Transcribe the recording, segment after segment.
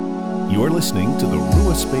You're listening to the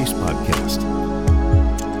Rua Space Podcast.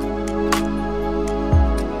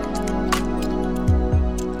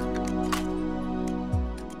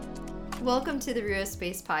 Welcome to the Rua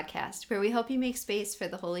Space Podcast, where we help you make space for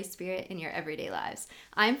the Holy Spirit in your everyday lives.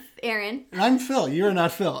 I'm Erin. And I'm Phil. You are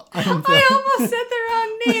not Phil. I'm Phil. I almost said the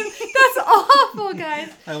wrong name. That's awful,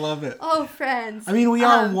 guys. I love it. Oh, friends. I mean, we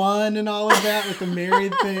are one and all of that with the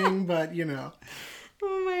married thing, but you know.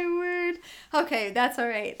 Oh, my word. Okay, that's all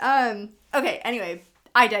right. Okay, anyway,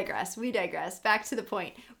 I digress. We digress. Back to the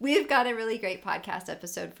point. We've got a really great podcast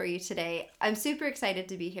episode for you today. I'm super excited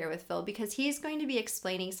to be here with Phil because he's going to be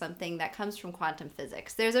explaining something that comes from quantum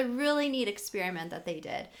physics. There's a really neat experiment that they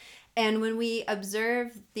did. And when we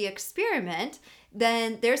observe the experiment,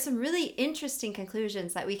 then there's some really interesting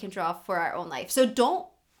conclusions that we can draw for our own life. So don't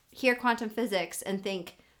hear quantum physics and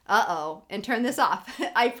think, uh-oh, and turn this off.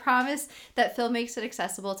 I promise that Phil makes it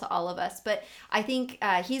accessible to all of us. But I think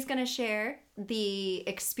he's going to share the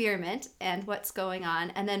experiment and what's going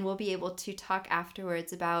on, and then we'll be able to talk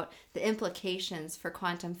afterwards about the implications for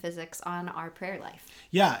quantum physics on our prayer life.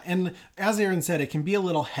 Yeah, and as Erin said, it can be a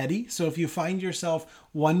little heady. So if you find yourself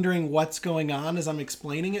wondering what's going on as I'm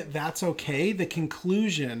explaining it, that's okay. The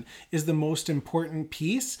conclusion is the most important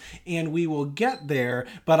piece, and we will get there,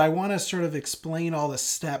 but I want to sort of explain all the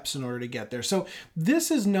steps in order to get there. So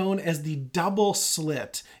this is known as the double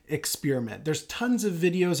slit experiment. There's tons of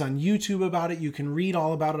videos on YouTube about it. You can read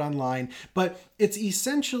all about it online, but it's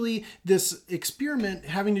essentially this experiment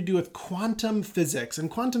having to do with quantum physics, and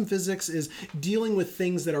quantum physics is dealing with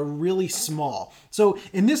things that are really small. So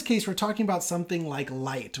in this case, we're talking about something like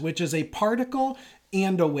light, which is a particle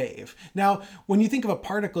and a wave. Now, when you think of a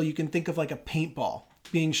particle, you can think of like a paintball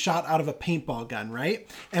being shot out of a paintball gun, right?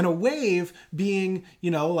 And a wave being,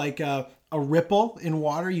 like a ripple in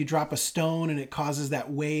water. You drop a stone and it causes that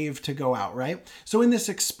wave to go out, right? So in this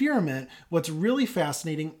experiment, what's really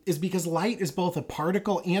fascinating is because light is both a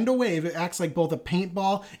particle and a wave, it acts like both a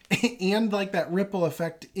paintball and like that ripple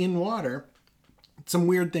effect in water. Some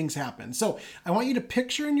weird things happen. So I want you to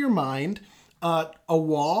picture in your mind a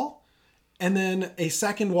wall and then a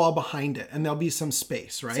second wall behind it, and there'll be some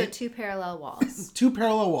space, right? So two parallel walls. Two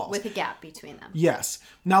parallel walls. With a gap between them. Yes.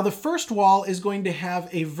 Now the first wall is going to have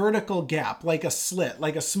a vertical gap, like a slit,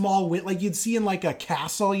 like a small like you'd see in like a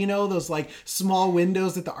castle, those like small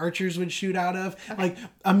windows that the archers would shoot out of. Okay. Like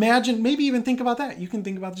imagine, maybe even think about that. You can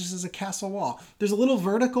think about this as a castle wall. There's a little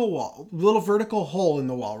vertical wall, little vertical hole in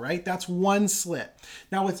the wall, right? That's one slit.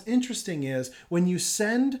 Now what's interesting is when you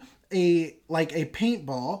send a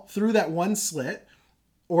paintball through that one slit,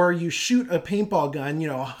 or you shoot a paintball gun,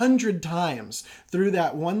 100 times through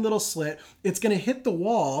that one little slit, it's going to hit the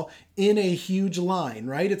wall in a huge line,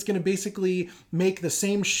 right? It's going to basically make the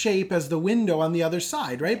same shape as the window on the other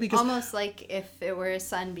side, right? Because almost like if it were a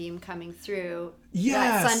sunbeam coming through,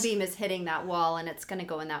 yes, that sunbeam is hitting that wall and it's going to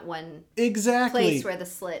go in that one exactly place where the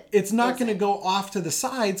slit It's not going to go off to the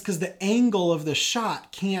sides because the angle of the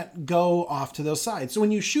shot can't go off to those sides. So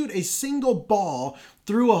when you shoot a single ball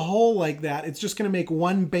through a hole like that, it's just going to make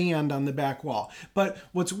one band on the back wall. But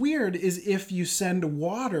what's weird is if you send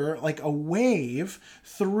water, like a wave,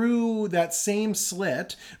 through that same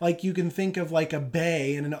slit, like you can think of like a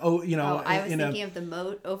bay and I was thinking of the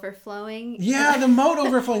moat overflowing. Yeah, the moat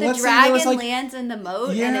overflowing. The dragon lands in the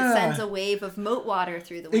moat and it sends a wave of moat water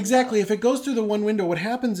through the window. Exactly. If it goes through the one window, what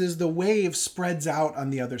happens is the wave spreads out on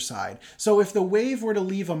the other side. So if the wave were to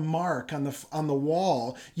leave a mark on the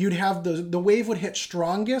wall, you'd have the wave would hit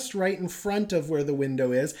strongest right in front of where the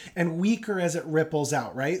window is and weaker as it ripples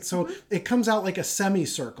out, right? So it comes out like a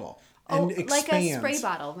semicircle. And expands. Like a spray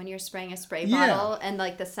bottle when you're spraying a spray bottle, and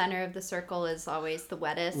like the center of the circle is always the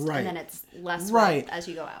wettest, right, and then it's less wet as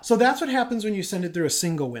you go out. So that's what happens when you send it through a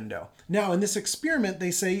single window. Now in this experiment,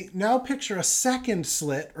 they say, now picture a second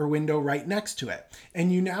slit or window right next to it,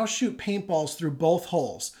 and you now shoot paintballs through both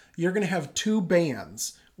holes. You're going to have two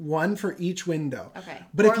bands, one for each window. Okay.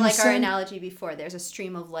 But or like our analogy before, there's a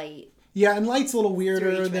stream of light. Yeah, and light's a little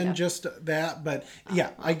weirder than just that, but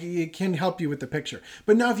it can help you with the picture.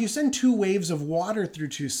 But now if you send two waves of water through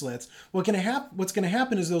two slits, what's going to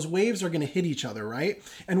happen is those waves are going to hit each other, right?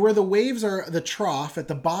 And where the waves are the trough at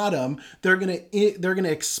the bottom, they're going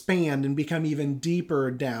to expand and become even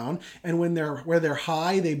deeper down. And where they're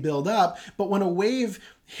high, they build up. But when a wave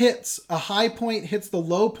hits a high point, hits the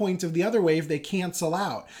low point of the other wave, they cancel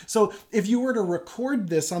out. So if you were to record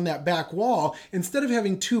this on that back wall, instead of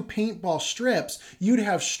having two paintball strips, you'd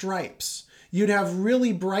have stripes. You'd have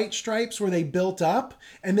really bright stripes where they built up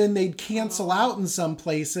and then they'd cancel out in some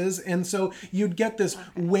places. And so you'd get this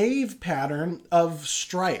wave pattern of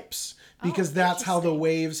stripes because that's how the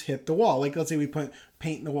waves hit the wall. Like let's say we put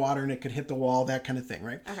paint in the water and it could hit the wall, that kind of thing,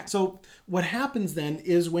 right? Okay. So what happens then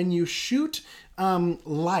is when you shoot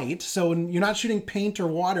light, so when you're not shooting paint or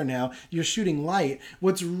water now, you're shooting light.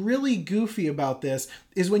 What's really goofy about this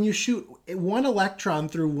is when you shoot one electron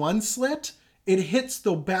through one slit, it hits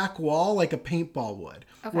the back wall like a paintball would,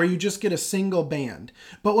 where you just get a single band.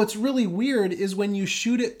 But what's really weird is when you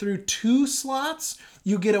shoot it through two slots,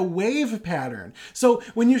 you get a wave pattern. So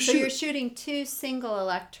when you So you're shooting two single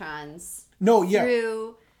electrons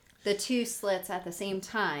through the two slits at the same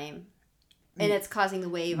time, and it's causing the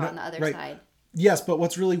wave on the other side. Yes, but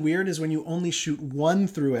what's really weird is when you only shoot one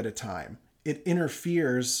through at a time, it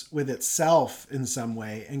interferes with itself in some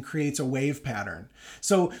way and creates a wave pattern.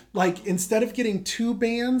 So like instead of getting two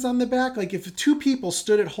bands on the back, like if two people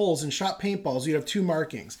stood at holes and shot paintballs, you'd have two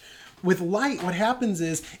markings. With light, what happens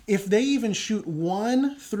is if they even shoot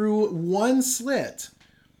one through one slit,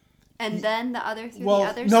 and then the other through the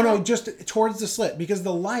other slit? No, just towards the slit, because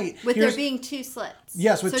the light... With there being two slits.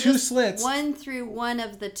 Yes, with two slits. One through one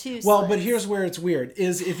of the two slits. Well, but here's where it's weird,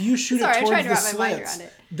 is if you shoot it towards the slits,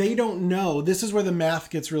 they don't know. This is where the math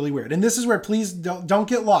gets really weird. And this is where, please don't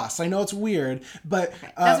get lost. I know it's weird, but...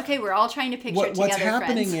 Okay. That's okay. We're all trying to picture it together, what's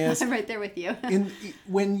happening friends. is... I'm right there with you.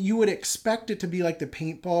 When you would expect it to be like the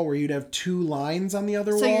paintball where you'd have two lines on the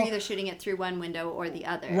other wall. So you're either shooting it through one window or the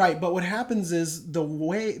other. Right, but what happens is the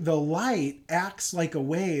light acts like a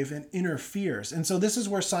wave and interferes. And so this is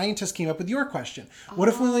where scientists came up with your question. What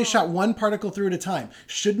if we only shot one particle through at a time?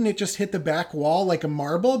 Shouldn't it just hit the back wall like a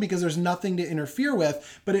marble because there's nothing to interfere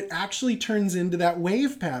with, but it actually turns into that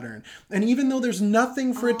wave pattern. And even though there's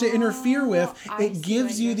nothing for it to interfere with, it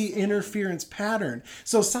gives you the interference pattern.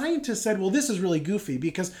 So scientists said, well, this is really goofy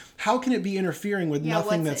because how can it be interfering with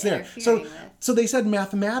nothing that's there? So they said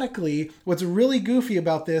mathematically, what's really goofy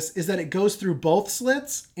about this is that it goes through both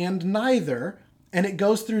slits and neither, and it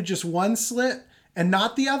goes through just one slit and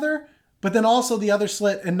not the other, but then also the other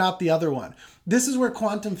slit and not the other one. This is where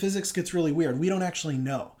quantum physics gets really weird. We don't actually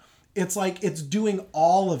know. It's like it's doing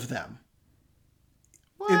all of them.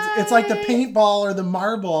 It's like the paintball or the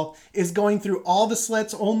marble is going through all the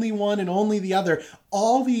slits, only one and only the other.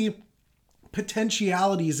 All the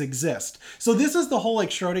potentialities exist. So this is the whole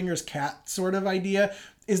like Schrodinger's cat sort of idea.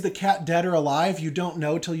 Is the cat dead or alive? You don't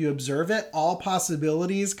know till you observe it. All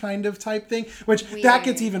possibilities kind of type thing, which that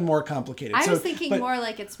gets even more complicated. I was thinking more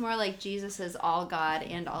like it's more like Jesus is all God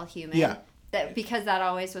and all human. Yeah. Because that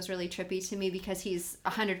always was really trippy to me because he's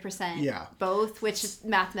 100% both, which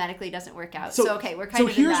mathematically doesn't work out. So okay, we're kind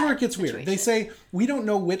of here's in that where it gets situation. weird. They say we don't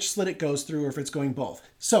know which slit it goes through or if it's going both.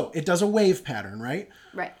 So it does a wave pattern, right?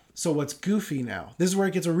 Right. So what's goofy now, this is where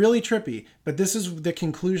it gets really trippy, but this is the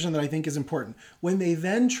conclusion that I think is important. When they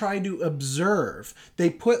then try to observe, they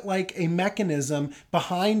put like a mechanism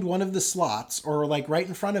behind one of the slots or like right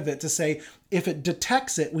in front of it to say, if it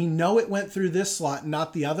detects it, we know it went through this slot,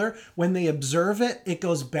 not the other. When they observe it, it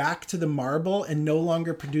goes back to the marble and no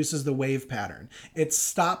longer produces the wave pattern. It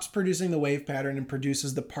stops producing the wave pattern and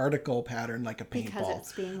produces the particle pattern like a paintball. Because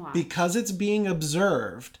it's being watched. Because it's being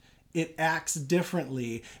observed, it acts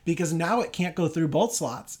differently because now it can't go through both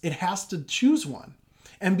slots. It has to choose one.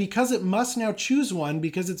 And because it must now choose one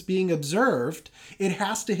because it's being observed, it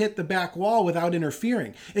has to hit the back wall without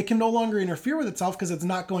interfering. It can no longer interfere with itself because it's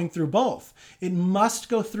not going through both. It must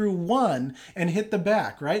go through one and hit the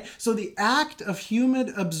back, right? So the act of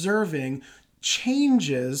human observing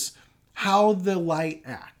changes how the light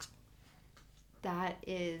acts. That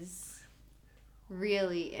is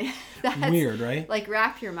really that's weird, right? Like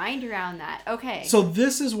wrap your mind around that. Okay. So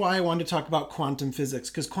this is why I wanted to talk about quantum physics,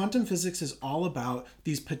 because quantum physics is all about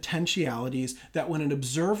these potentialities that when an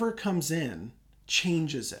observer comes in,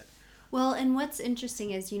 changes it. Well, and what's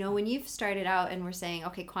interesting is, when you've started out and we're saying,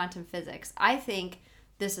 okay, quantum physics, I think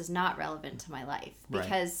this is not relevant to my life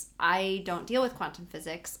because I don't deal with quantum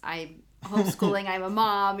physics. I'm homeschooling. I'm a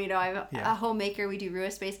mom, I'm a homemaker. We do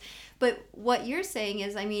RuaSpace. But what you're saying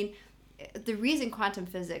is, the reason quantum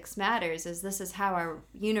physics matters is this is how our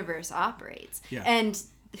universe operates. Yeah. And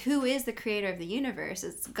who is the creator of the universe?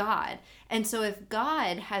 It's God. And so if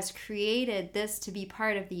God has created this to be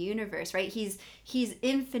part of the universe, right? He's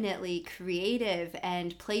infinitely creative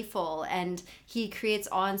and playful, and he creates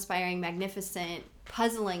awe-inspiring, magnificent,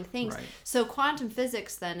 puzzling things. Right. So quantum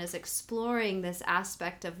physics then is exploring this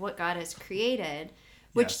aspect of what God has created,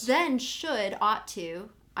 which then ought to,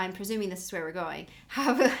 I'm presuming this is where we're going,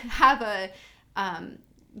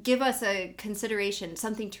 give us a consideration,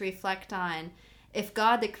 something to reflect on. If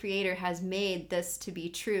God, the creator, has made this to be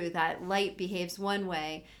true, that light behaves one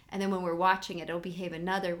way, and then when we're watching it, it'll behave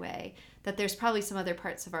another way, that there's probably some other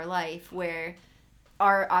parts of our life where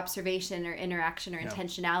our observation or interaction or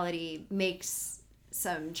intentionality makes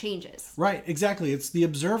some changes. Right, exactly. It's the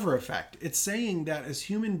observer effect. It's saying that as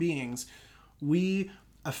human beings, we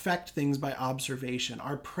affect things by observation.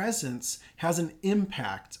 Our presence has an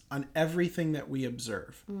impact on everything that we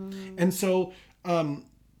observe. And so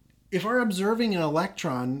if our observing an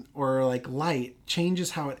electron or like light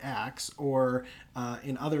changes how it acts, or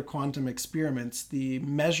in other quantum experiments, the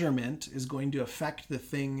measurement is going to affect the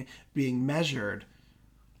thing being measured,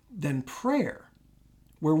 then prayer,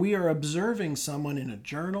 where we are observing someone in a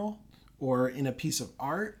journal or in a piece of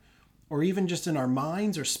art, or even just in our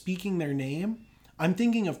minds or speaking their name, I'm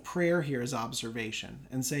thinking of prayer here as observation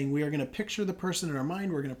and saying we are going to picture the person in our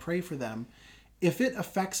mind, we're going to pray for them. If it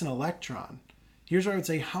affects an electron, here's where I would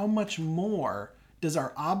say, how much more does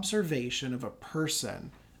our observation of a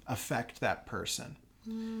person affect that person?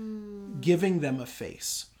 Giving them a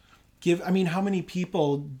face. How many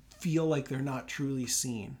people feel like they're not truly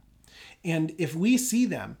seen? And if we see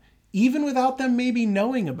them, even without them maybe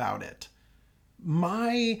knowing about it,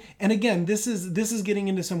 and again, this is getting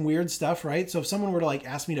into some weird stuff, right? So if someone were to like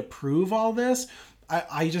ask me to prove all this,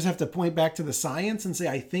 I just have to point back to the science and say,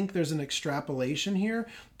 I think there's an extrapolation here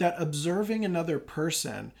that observing another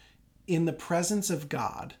person in the presence of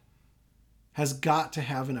God has got to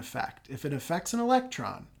have an effect. If it affects an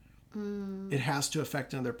electron, it has to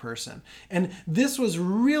affect another person. And this was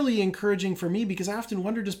really encouraging for me because I often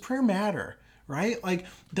wonder, does prayer matter? Right? Like,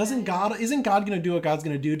 isn't God going to do what God's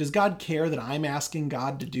going to do? Does God care that I'm asking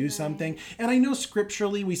God to do something? And I know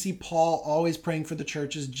scripturally we see Paul always praying for the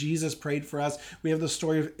churches. Jesus prayed for us. We have the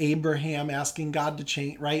story of Abraham asking God to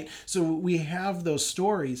change, right? So we have those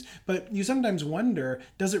stories, but you sometimes wonder,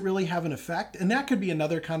 does it really have an effect? And that could be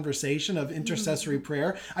another conversation of intercessory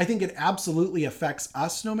prayer. I think it absolutely affects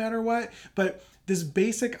us no matter what, but this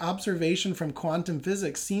basic observation from quantum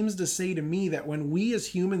physics seems to say to me that when we as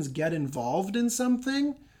humans get involved in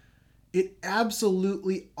something, it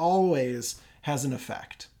absolutely always has an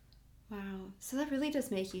effect. Wow. So that really does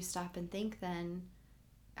make you stop and think then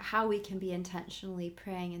how we can be intentionally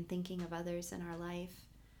praying and thinking of others in our life.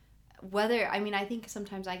 I think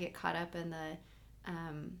sometimes I get caught up in the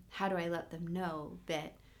how do I let them know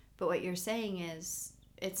bit. But what you're saying is,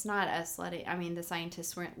 it's not us the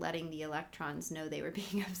scientists weren't letting the electrons know they were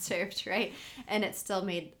being observed, right? And it still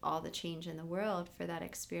made all the change in the world for that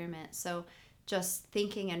experiment. So just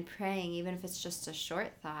thinking and praying, even if it's just a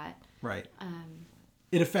short thought. Right.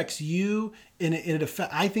 It affects you, and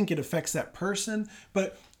I think it affects that person,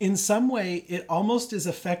 but in some way it almost is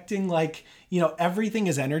affecting, like, everything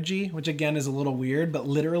is energy, which again is a little weird, but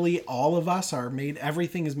literally all of us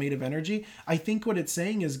everything is made of energy. I think what it's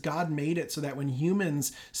saying is God made it so that when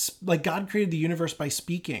humans, like God created the universe by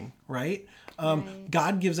speaking, right?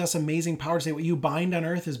 God gives us amazing power to say what you bind on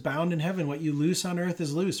earth is bound in heaven. What you loose on earth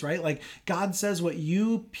is loose, right? Like God says what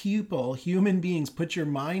you people, human beings, put your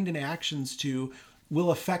mind and actions to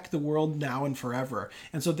will affect the world now and forever.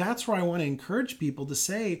 And so that's where I want to encourage people to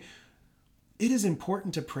say, it is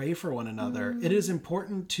important to pray for one another. It is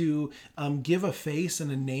important to give a face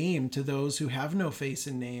and a name to those who have no face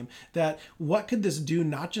and name. That what could this do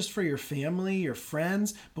not just for your family, your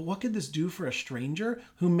friends, but what could this do for a stranger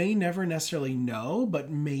who may never necessarily know,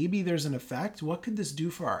 but maybe there's an effect? What could this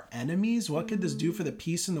do for our enemies? What could this do for the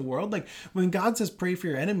peace in the world? Like when God says pray for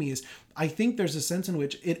your enemies, I think there's a sense in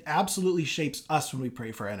which it absolutely shapes us when we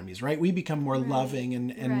pray for our enemies, right? We become more loving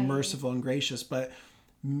and merciful and gracious, but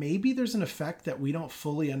maybe there's an effect that we don't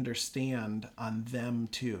fully understand on them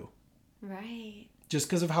too. Right. Just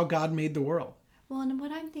because of how God made the world. Well, and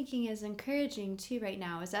what I'm thinking is encouraging too right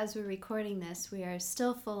now is as we're recording this, we are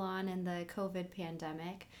still full on in the COVID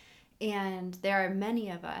pandemic. And there are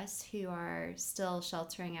many of us who are still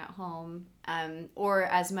sheltering at home, or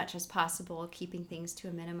as much as possible, keeping things to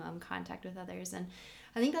a minimum, contact with others. And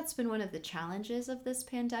I think that's been one of the challenges of this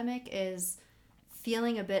pandemic is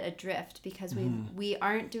feeling a bit adrift because we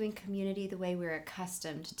aren't doing community the way we're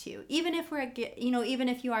accustomed to. Even if even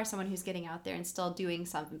if you are someone who's getting out there and still doing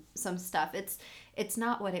some stuff, it's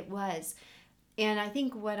not what it was. And I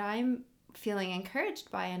think what I'm feeling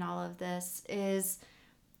encouraged by in all of this is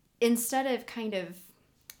instead of kind of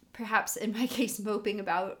perhaps in my case moping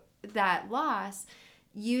about that loss,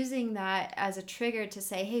 using that as a trigger to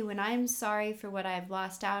say, hey, when I'm sorry for what I've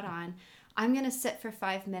lost out on, I'm going to sit for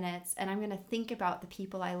 5 minutes and I'm going to think about the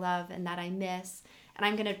people I love and that I miss, and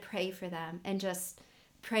I'm going to pray for them and just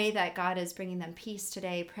pray that God is bringing them peace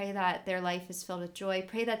today. Pray that their life is filled with joy.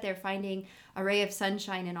 Pray that they're finding a ray of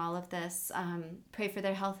sunshine in all of this. Pray for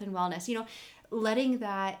their health and wellness. Letting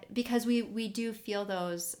that, because we do feel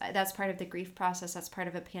those, that's part of the grief process. That's part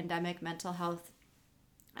of a pandemic mental health,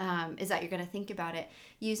 is that you're going to think about it.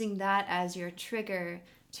 Using that as your trigger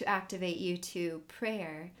to activate you to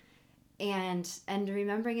prayer and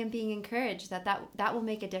remembering and being encouraged that will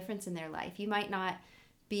make a difference in their life. You might not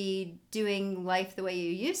be doing life the way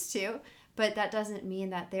you used to, but that doesn't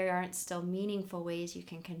mean that there aren't still meaningful ways you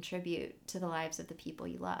can contribute to the lives of the people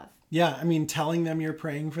you love. Yeah, I mean, telling them you're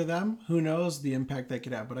praying for them, who knows the impact that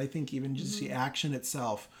could have. But I think even just the action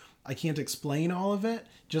itself, I can't explain all of it.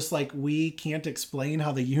 Just like we can't explain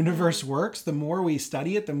how the universe works, the more we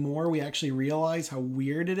study it, the more we actually realize how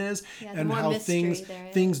weird it is and how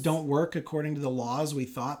things don't work according to the laws we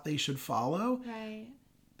thought they should follow. Right.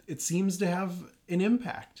 It seems to have an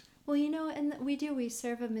impact. Well, and we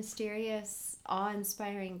serve a mysterious,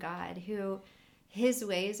 awe-inspiring God who his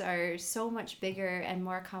ways are so much bigger and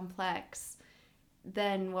more complex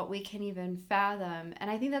than what we can even fathom. And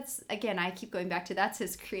I think that's, again, I keep going back to that's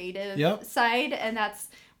his creative side, and that's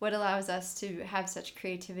what allows us to have such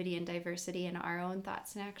creativity and diversity in our own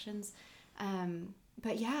thoughts and actions.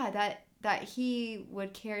 But yeah, that he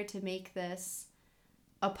would care to make this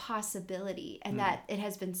a possibility and that it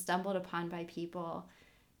has been stumbled upon by people.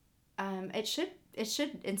 It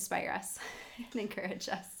should inspire us and encourage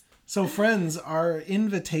us. So friends, our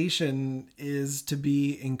invitation is to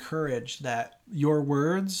be encouraged that your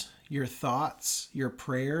words, your thoughts, your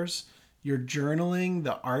prayers, your journaling,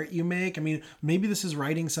 the art you make. I mean, maybe this is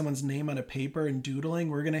writing someone's name on a paper and doodling.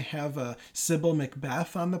 We're going to have Sybil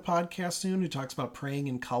Macbeth on the podcast soon who talks about praying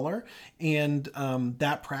in color. And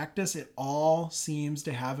that practice, it all seems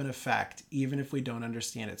to have an effect, even if we don't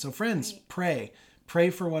understand it. So friends, pray. Pray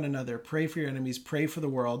for one another, pray for your enemies, pray for the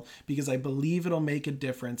world, because I believe it'll make a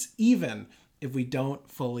difference, even if we don't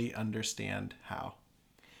fully understand how.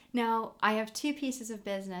 Now, I have 2 pieces of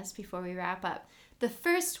business before we wrap up. The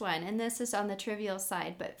first one, and this is on the trivial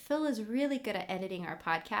side, but Phil is really good at editing our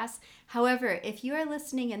podcasts. However, if you are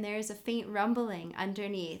listening and there is a faint rumbling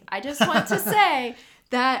underneath, I just want to say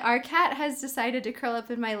that our cat has decided to curl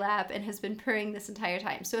up in my lap and has been purring this entire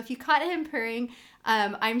time. So if you caught him purring,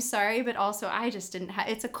 I'm sorry, but also I just didn't have,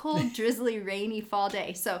 it's a cold, drizzly, rainy fall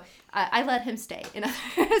day. So I let him stay, in other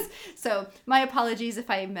words. So my apologies if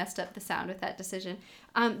I messed up the sound with that decision.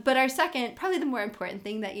 But our second, probably the more important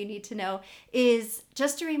thing that you need to know is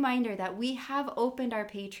just a reminder that we have opened our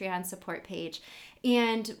Patreon support page.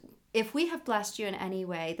 And if we have blessed you in any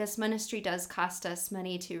way, this ministry does cost us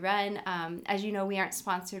money to run. As you know, we aren't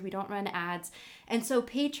sponsored. We don't run ads. And so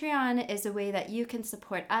Patreon is a way that you can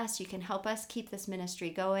support us. You can help us keep this ministry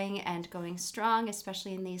going and going strong,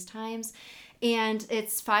 especially in these times. And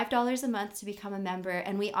it's $5 a month to become a member,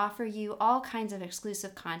 and we offer you all kinds of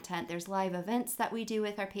exclusive content. There's live events that we do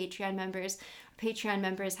with our Patreon members. Patreon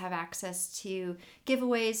members have access to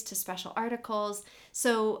giveaways, to special articles.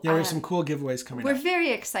 So yeah, we have some cool giveaways coming up. We're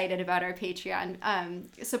very excited about our Patreon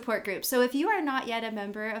support group. So if you are not yet a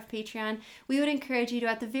member of Patreon, we would encourage you to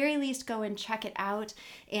at the very least go and check it out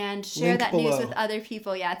and share Link that below. news with other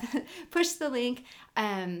people. Yeah, push the link.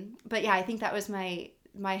 But yeah, I think that was my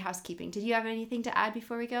housekeeping. Did you have anything to add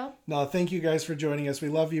before we go? No, thank you guys for joining us. We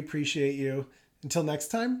love you, appreciate you. Until next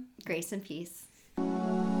time. Grace and peace.